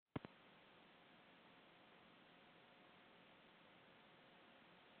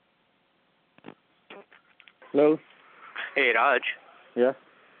Hello. Hey, Raj. Yeah.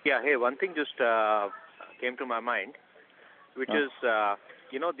 Yeah, hey, one thing just came to my mind, which is, the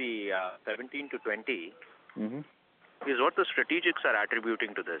 17 to 20 is what the strategics are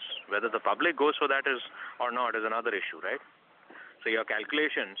attributing to this. Whether the public goes for that is or not is another issue, right? So your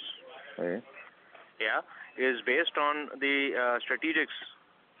calculations, is based on the strategics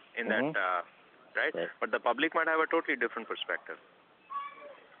in that, right? But the public might have a totally different perspective.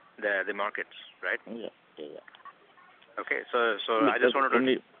 The markets, right? Yeah. Okay, so I just wanted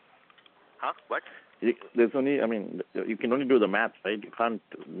to... What? There's only, you can only do the math, right? You can't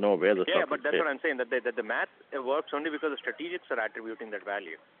know where the stock Yeah, but that's what I'm saying, that the math works only because the strategics are attributing that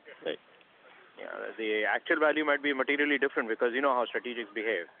value. Right. Yeah, the actual value might be materially different because you know how strategics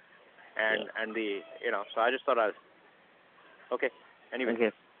behave. And so I just thought okay. Anyway.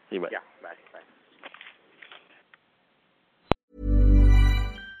 Okay. See you, bye. Yeah, bye.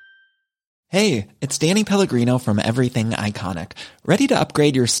 Hey, it's Danny Pellegrino from Everything Iconic. Ready to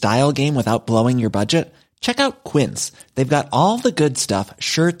upgrade your style game without blowing your budget? Check out Quince. They've got all the good stuff,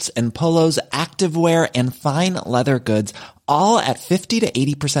 shirts and polos, activewear, and fine leather goods, all at 50 to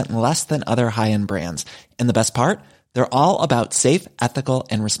 80% less than other high-end brands. And the best part? They're all about safe, ethical,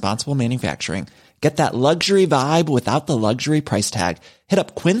 and responsible manufacturing. Get that luxury vibe without the luxury price tag. Hit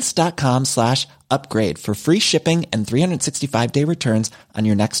up quince.com/upgrade for free shipping and 365-day returns on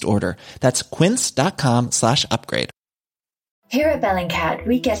your next order. That's quince.com/upgrade. Here at Bellingcat,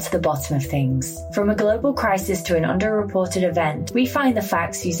 we get to the bottom of things. From a global crisis to an underreported event, we find the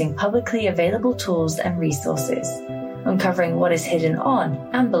facts using publicly available tools and resources, uncovering what is hidden on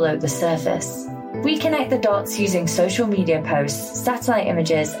and below the surface. We connect the dots using social media posts, satellite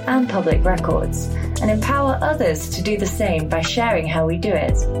images, and public records, and empower others to do the same by sharing how we do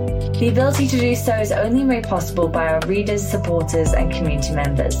it. The ability to do so is only made possible by our readers, supporters, and community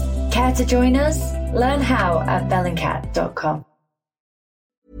members. Care to join us? Learn how at bellingcat.com.